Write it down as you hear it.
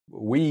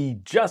We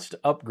just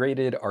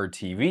upgraded our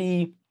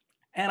TV,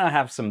 and I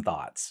have some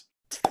thoughts.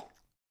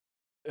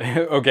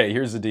 Okay,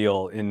 here's the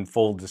deal in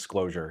full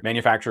disclosure.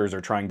 Manufacturers are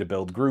trying to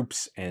build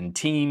groups and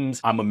teams.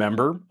 I'm a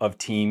member of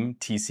Team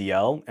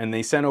TCL, and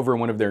they sent over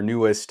one of their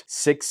newest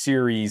 6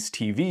 series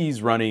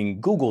TVs running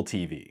Google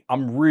TV.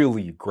 I'm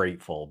really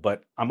grateful,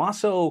 but I'm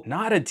also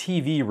not a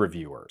TV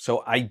reviewer,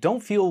 so I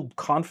don't feel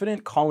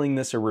confident calling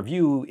this a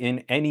review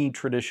in any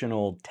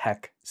traditional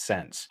tech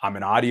sense. I'm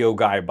an audio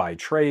guy by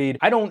trade.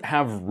 I don't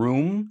have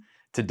room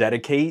to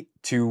dedicate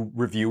to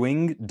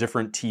reviewing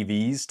different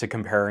TVs to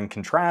compare and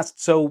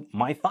contrast, so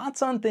my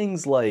thoughts on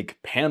things like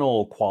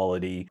panel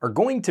quality are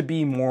going to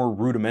be more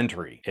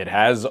rudimentary. It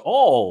has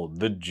all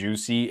the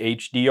juicy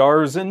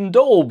HDRs and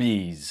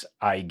Dolbys,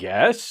 I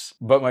guess.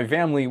 But my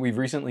family, we've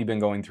recently been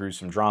going through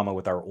some drama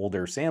with our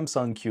older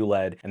Samsung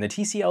QLED, and the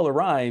TCL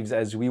arrives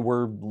as we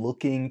were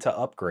looking to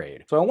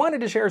upgrade. So I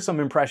wanted to share some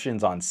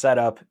impressions on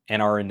setup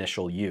and our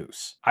initial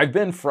use. I've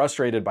been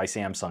frustrated by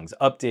Samsung's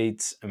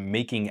updates,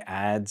 making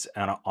ads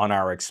on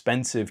our expensive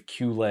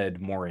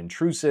QLED more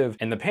intrusive,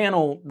 and the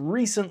panel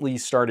recently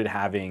started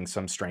having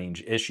some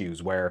strange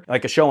issues where,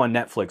 like a show on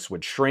Netflix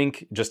would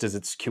shrink just as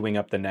it's queuing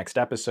up the next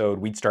episode,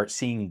 we'd start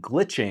seeing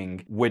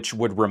glitching, which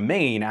would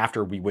remain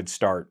after we would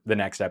start the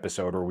next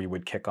episode or we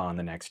would kick on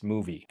the next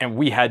movie. And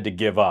we had to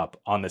give up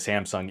on the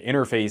Samsung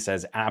interface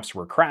as apps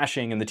were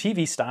crashing and the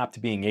TV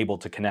stopped being able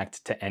to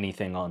connect to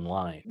anything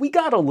online. We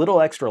got a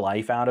little extra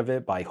life out of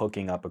it by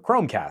hooking up a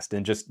Chromecast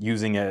and just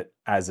using it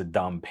as a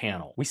dumb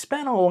panel. We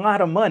spent a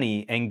lot of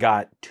money and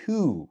got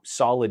 2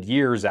 solid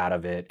years out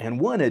of it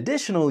and 1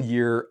 additional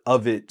year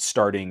of it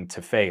starting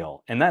to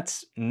fail. And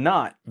that's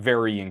not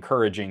very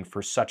encouraging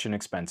for such an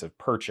expensive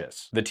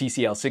purchase. The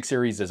TCL 6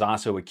 series is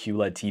also a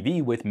QLED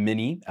TV with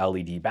mini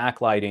LED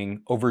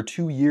backlighting. Over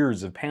 2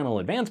 years of panel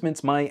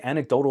advancements, my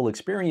anecdotal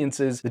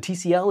experiences, the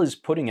TCL is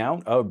putting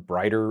out a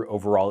brighter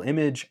overall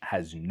image,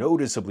 has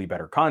noticeably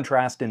better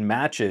contrast, and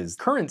matches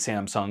current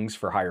Samsungs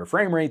for higher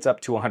frame rates up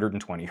to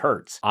 120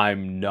 Hz.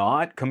 I'm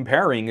not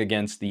comparing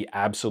against the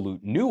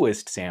absolute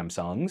newest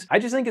Samsungs. I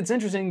just think it's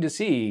interesting to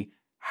see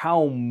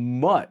how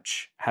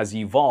much has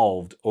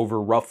evolved over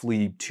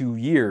roughly 2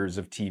 years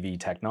of TV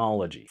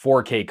technology.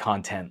 4K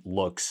content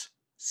looks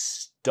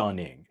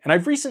stunning. And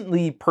I've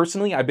recently,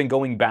 personally, I've been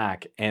going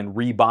back and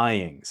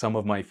rebuying some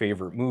of my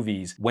favorite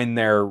movies when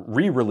they're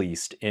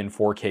re-released in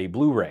 4K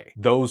Blu-ray.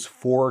 Those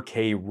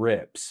 4K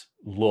rips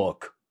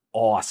look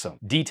awesome.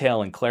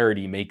 Detail and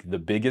clarity make the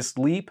biggest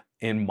leap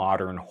in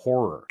modern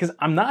horror. Because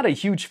I'm not a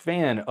huge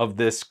fan of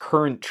this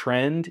current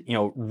trend,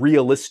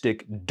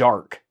 realistic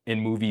dark in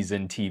movies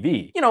and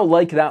TV.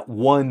 Like that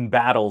one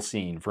battle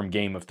scene from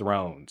Game of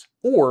Thrones,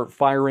 or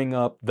firing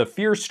up the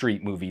Fear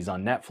Street movies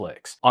on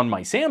Netflix. On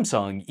my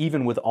Samsung,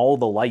 even with all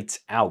the lights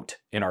out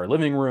in our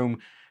living room,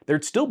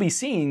 there'd still be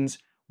scenes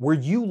where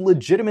you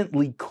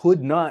legitimately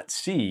could not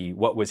see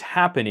what was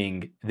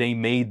happening. They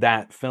made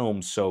that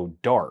film so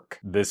dark.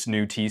 This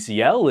new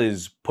TCL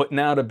is putting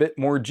out a bit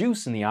more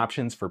juice, and the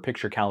options for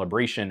picture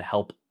calibration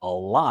help a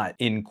lot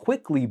in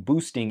quickly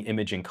boosting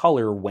image and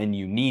color when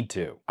you need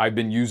to. I've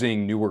been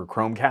using newer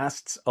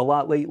Chromecasts a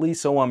lot lately,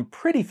 so I'm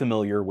pretty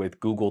familiar with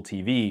Google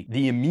TV.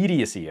 The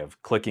immediacy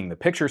of clicking the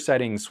picture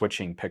settings,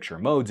 switching picture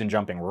modes, and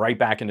jumping right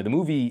back into the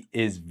movie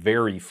is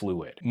very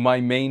fluid.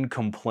 My main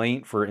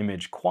complaint for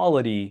image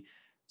quality: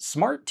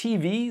 smart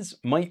TVs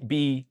might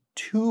be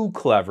too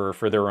clever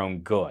for their own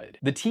good.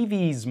 The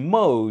TV's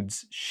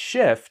modes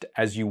shift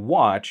as you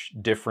watch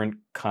different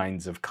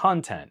kinds of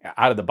content.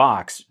 Out of the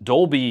box,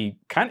 Dolby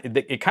kind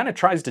of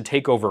tries to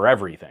take over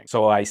everything.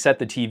 So I set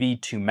the TV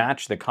to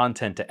match the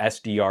content to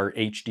SDR,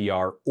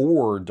 HDR,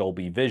 or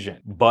Dolby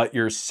Vision. But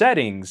your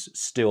settings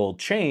still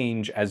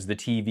change as the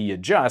TV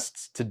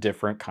adjusts to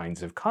different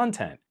kinds of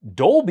content.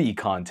 Dolby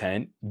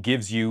content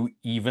gives you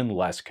even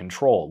less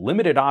control,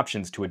 limited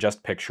options to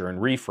adjust picture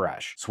and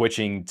refresh.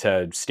 Switching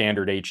to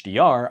standard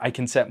HDR, I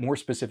can set more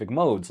specific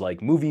modes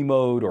like movie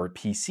mode or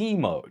PC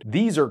mode.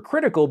 These are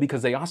critical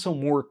because they also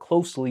more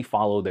closely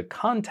follow the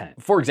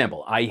content. For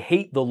example, I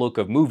hate the look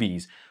of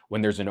movies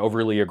when there's an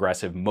overly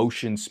aggressive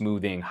motion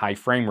smoothing high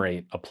frame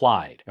rate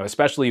applied,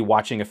 especially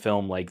watching a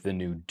film like the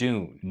new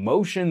Dune.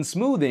 Motion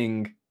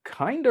smoothing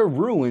kinda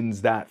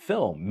ruins that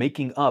film,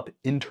 making up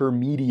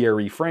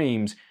intermediary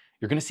frames.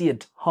 You're gonna see a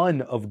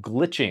ton of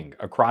glitching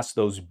across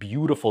those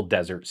beautiful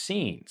desert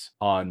scenes.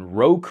 On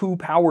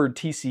Roku-powered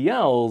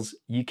TCLs,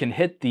 you can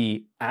hit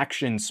the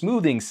action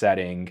smoothing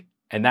setting,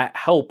 and that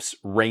helps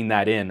rein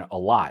that in a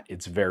lot.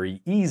 It's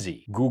very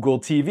easy. Google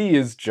TV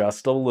is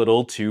just a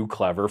little too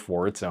clever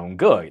for its own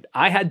good.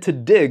 I had to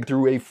dig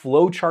through a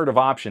flowchart of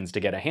options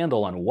to get a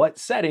handle on what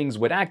settings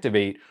would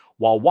activate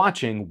while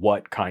watching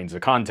what kinds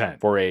of content.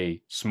 For a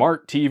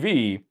smart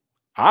TV,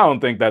 I don't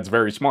think that's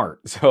very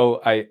smart.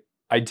 So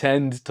I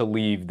tend to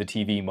leave the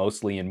TV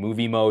mostly in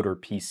movie mode or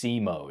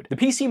PC mode. The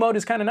PC mode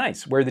is kind of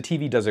nice, where the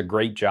TV does a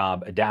great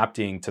job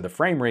adapting to the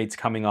frame rates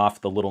coming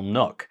off the little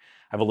nook.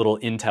 I have a little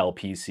Intel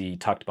PC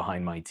tucked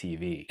behind my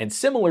TV. And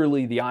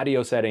similarly, the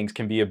audio settings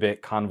can be a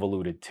bit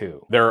convoluted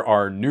too. There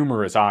are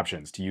numerous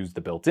options to use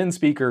the built-in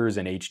speakers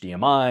and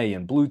HDMI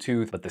and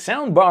Bluetooth, but the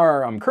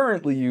soundbar I'm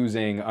currently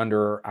using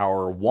under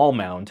our wall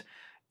mount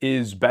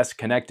is best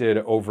connected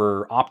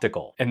over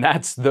optical, and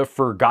that's the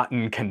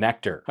forgotten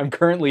connector. I'm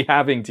currently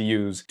having to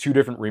use two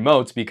different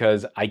remotes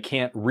because I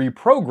can't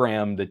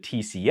reprogram the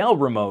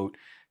TCL remote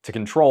to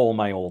control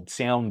my old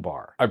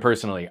soundbar.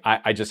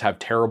 I just have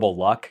terrible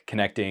luck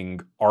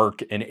connecting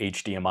ARC and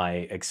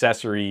HDMI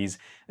accessories.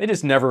 They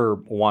just never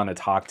want to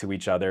talk to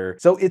each other.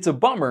 So it's a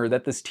bummer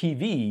that this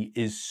TV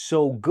is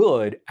so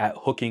good at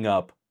hooking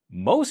up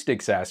most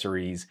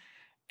accessories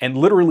and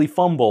literally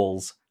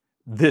fumbles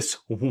this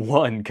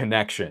one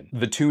connection.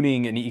 The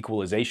tuning and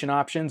equalization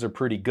options are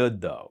pretty good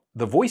though.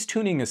 The voice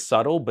tuning is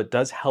subtle, but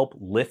does help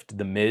lift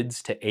the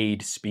mids to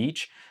aid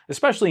speech,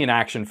 especially in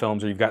action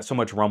films where you've got so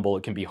much rumble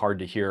it can be hard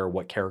to hear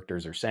what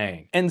characters are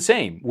saying. And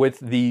same with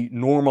the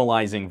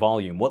normalizing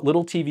volume. What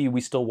little TV we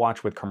still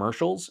watch with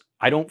commercials,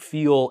 I don't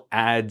feel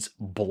ads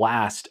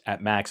blast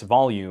at max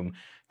volume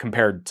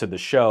compared to the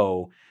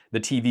show. The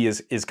TV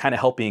is kind of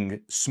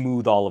helping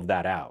smooth all of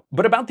that out.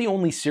 But about the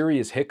only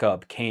serious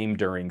hiccup came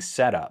during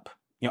setup.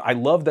 I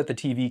love that the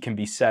TV can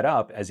be set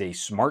up as a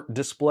smart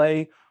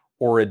display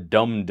or a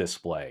dumb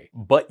display,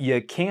 but you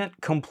can't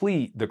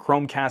complete the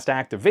Chromecast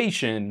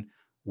activation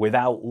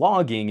without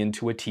logging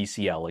into a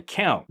TCL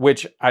account,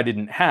 which I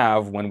didn't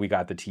have when we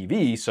got the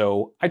TV,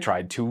 so I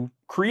tried to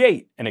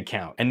create an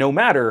account. And no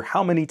matter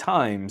how many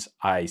times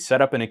I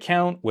set up an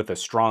account with a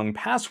strong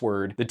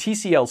password, the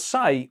TCL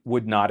site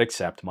would not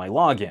accept my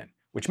login,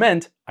 which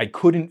meant I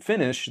couldn't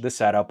finish the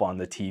setup on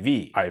the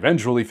TV. I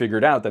eventually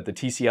figured out that the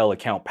TCL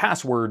account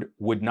password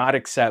would not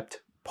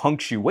accept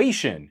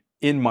punctuation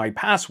in my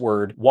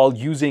password while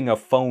using a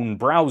phone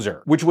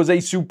browser, which was a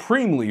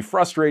supremely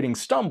frustrating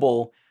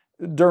stumble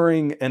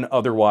during an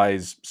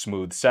otherwise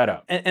smooth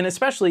setup. And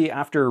especially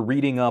after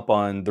reading up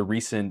on the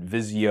recent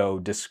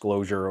Vizio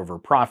disclosure over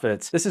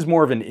profits, this is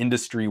more of an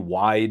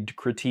industry-wide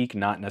critique,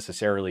 not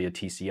necessarily a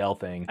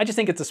TCL thing. I just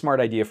think it's a smart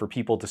idea for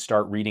people to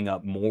start reading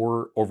up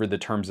more over the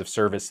terms of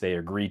service they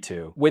agree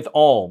to. With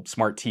all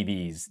smart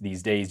TVs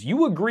these days,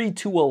 you agree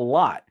to a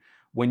lot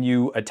when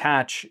you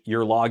attach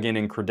your login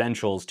and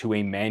credentials to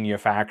a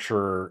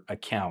manufacturer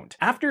account.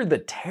 After the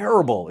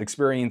terrible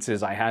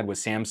experiences I had with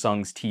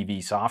Samsung's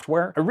TV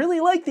software, I really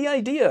like the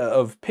idea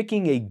of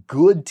picking a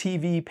good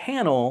TV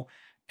panel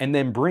and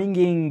then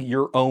bringing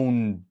your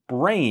own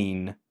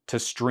brain to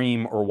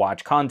stream or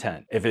watch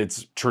content. If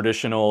it's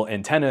traditional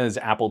antennas,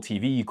 Apple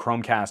TV,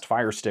 Chromecast,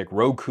 Fire Stick,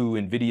 Roku,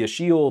 NVIDIA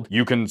Shield,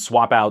 you can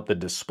swap out the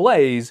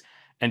displays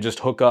and just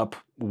hook up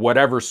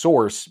whatever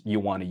source you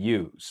want to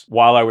use.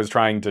 While I was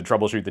trying to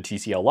troubleshoot the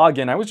TCL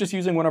login, I was just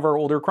using one of our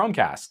older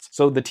Chromecasts.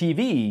 So the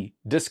TV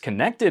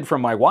disconnected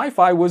from my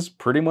Wi-Fi was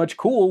pretty much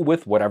cool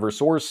with whatever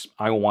source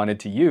I wanted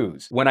to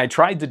use. When I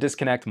tried to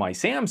disconnect my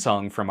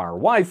Samsung from our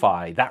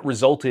Wi-Fi, that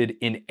resulted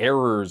in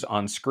errors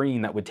on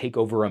screen that would take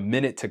over a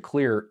minute to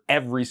clear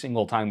every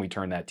single time we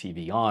turned that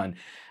TV on.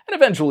 And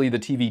eventually the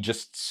TV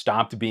just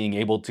stopped being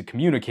able to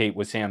communicate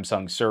with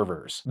Samsung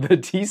servers. The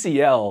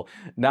TCL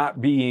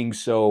not being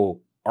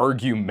so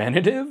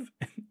argumentative,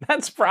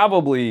 that's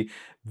probably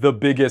the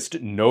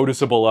biggest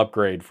noticeable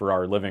upgrade for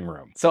our living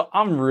room. So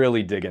I'm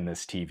really digging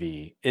this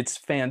TV. It's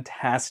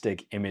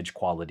fantastic image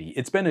quality.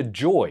 It's been a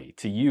joy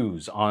to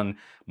use on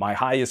my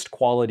highest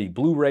quality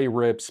Blu-ray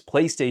rips,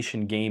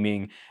 PlayStation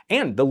gaming,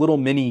 and the little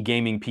mini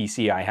gaming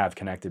PC I have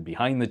connected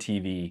behind the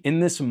TV.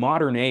 In this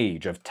modern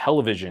age of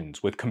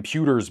televisions with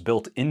computers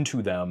built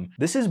into them,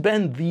 this has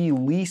been the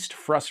least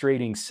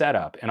frustrating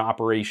setup and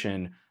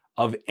operation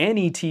of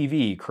any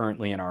TV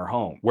currently in our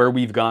home, where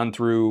we've gone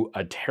through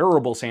a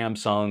terrible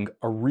Samsung,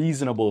 a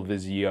reasonable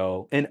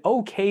Vizio, an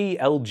okay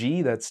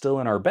LG that's still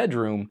in our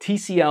bedroom.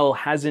 TCL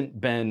hasn't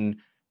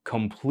been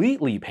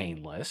completely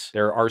painless.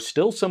 There are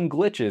still some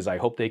glitches I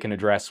hope they can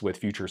address with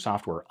future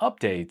software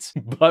updates,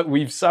 but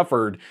we've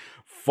suffered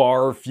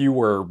far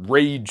fewer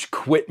rage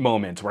quit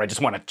moments where I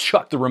just want to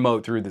chuck the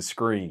remote through the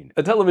screen.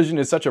 A television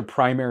is such a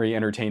primary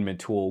entertainment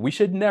tool. We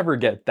should never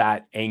get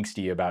that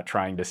angsty about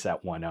trying to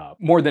set one up.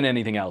 More than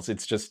anything else,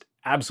 it's just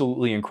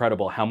absolutely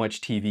incredible how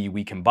much TV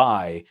we can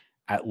buy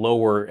at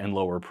lower and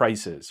lower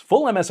prices.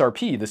 Full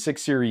MSRP, the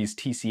 6 Series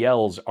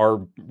TCLs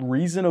are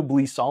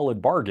reasonably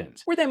solid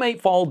bargains, where they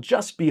might fall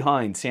just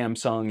behind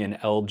Samsung and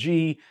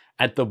LG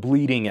at the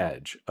bleeding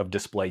edge of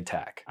display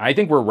tech. I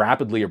think we're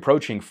rapidly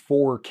approaching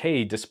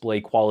 4K display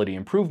quality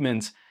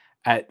improvements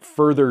at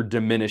further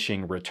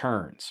diminishing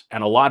returns.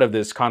 And a lot of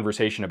this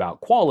conversation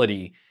about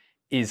quality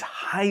is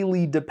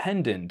highly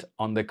dependent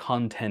on the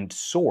content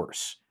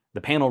source, the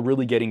panel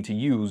really getting to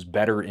use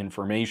better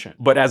information.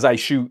 But as I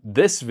shoot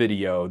this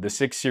video, the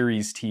 6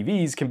 Series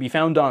TVs can be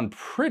found on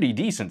pretty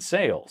decent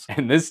sales.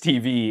 And this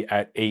TV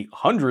at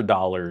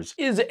 $800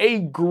 is a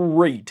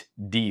great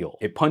deal.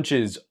 It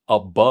punches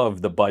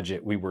above the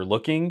budget we were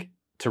looking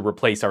to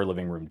replace our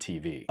living room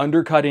TV.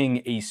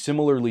 Undercutting a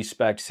similarly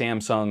spec'd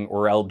Samsung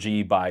or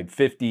LG by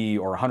 50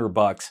 or 100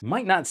 bucks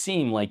might not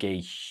seem like a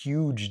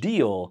huge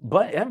deal,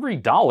 but every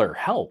dollar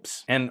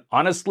helps. And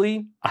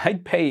honestly,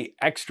 I'd pay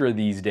extra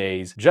these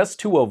days just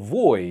to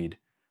avoid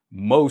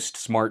most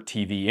smart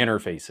TV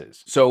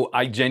interfaces. So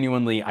I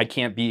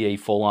can't be a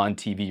full-on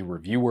TV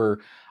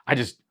reviewer.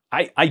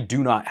 I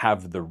do not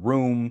have the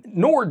room,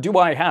 nor do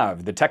I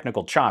have the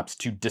technical chops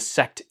to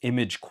dissect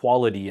image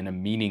quality in a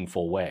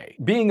meaningful way.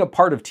 Being a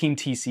part of Team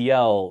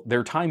TCL,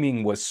 their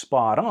timing was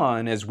spot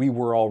on as we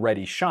were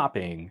already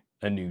shopping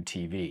a new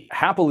TV.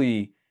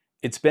 Happily,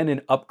 it's been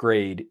an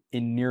upgrade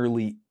in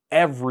nearly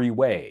every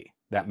way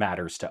that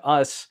matters to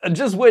us. I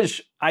just wish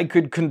I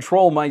could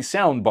control my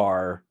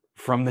soundbar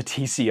from the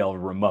TCL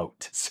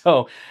remote.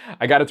 So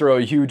I gotta throw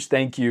a huge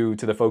thank you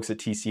to the folks at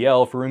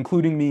TCL for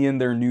including me in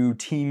their new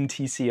Team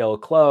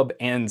TCL club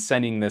and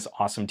sending this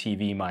awesome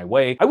TV my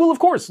way. I will of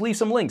course leave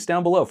some links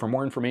down below for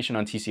more information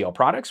on TCL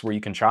products where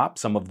you can shop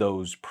some of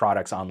those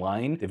products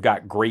online. They've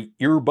got great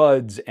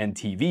earbuds and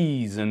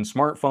TVs and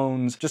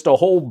smartphones, just a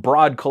whole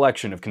broad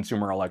collection of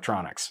consumer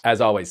electronics.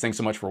 As always, thanks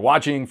so much for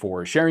watching,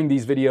 for sharing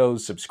these videos,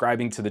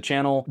 subscribing to the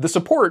channel. The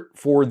support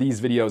for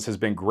these videos has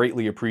been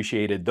greatly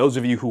appreciated. Those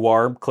of you who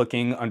are clicking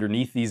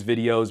underneath these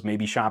videos,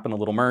 maybe shopping a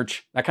little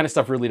merch. That kind of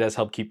stuff really does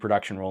help keep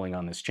production rolling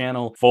on this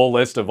channel. Full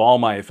list of all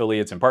my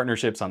affiliates and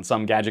partnerships on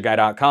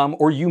SomeGadgetGuy.com,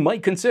 or you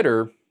might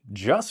consider,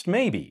 just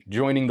maybe,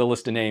 joining the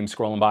list of names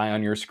scrolling by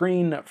on your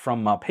screen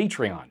from my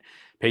Patreon.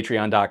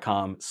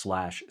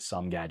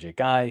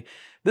 Patreon.com/SomeGadgetGuy.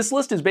 This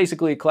list is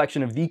basically a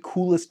collection of the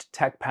coolest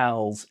tech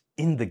pals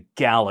in the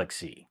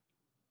galaxy.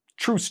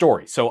 True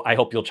story, so I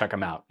hope you'll check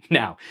them out.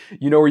 Now,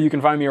 you know where you can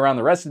find me around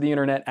the rest of the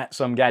internet at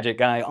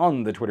SomeGadgetGuy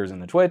on the Twitters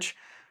and the Twitch,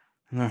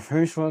 and the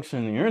Facebooks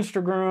and the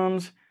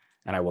Instagrams,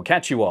 and I will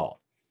catch you all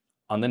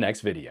on the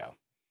next video.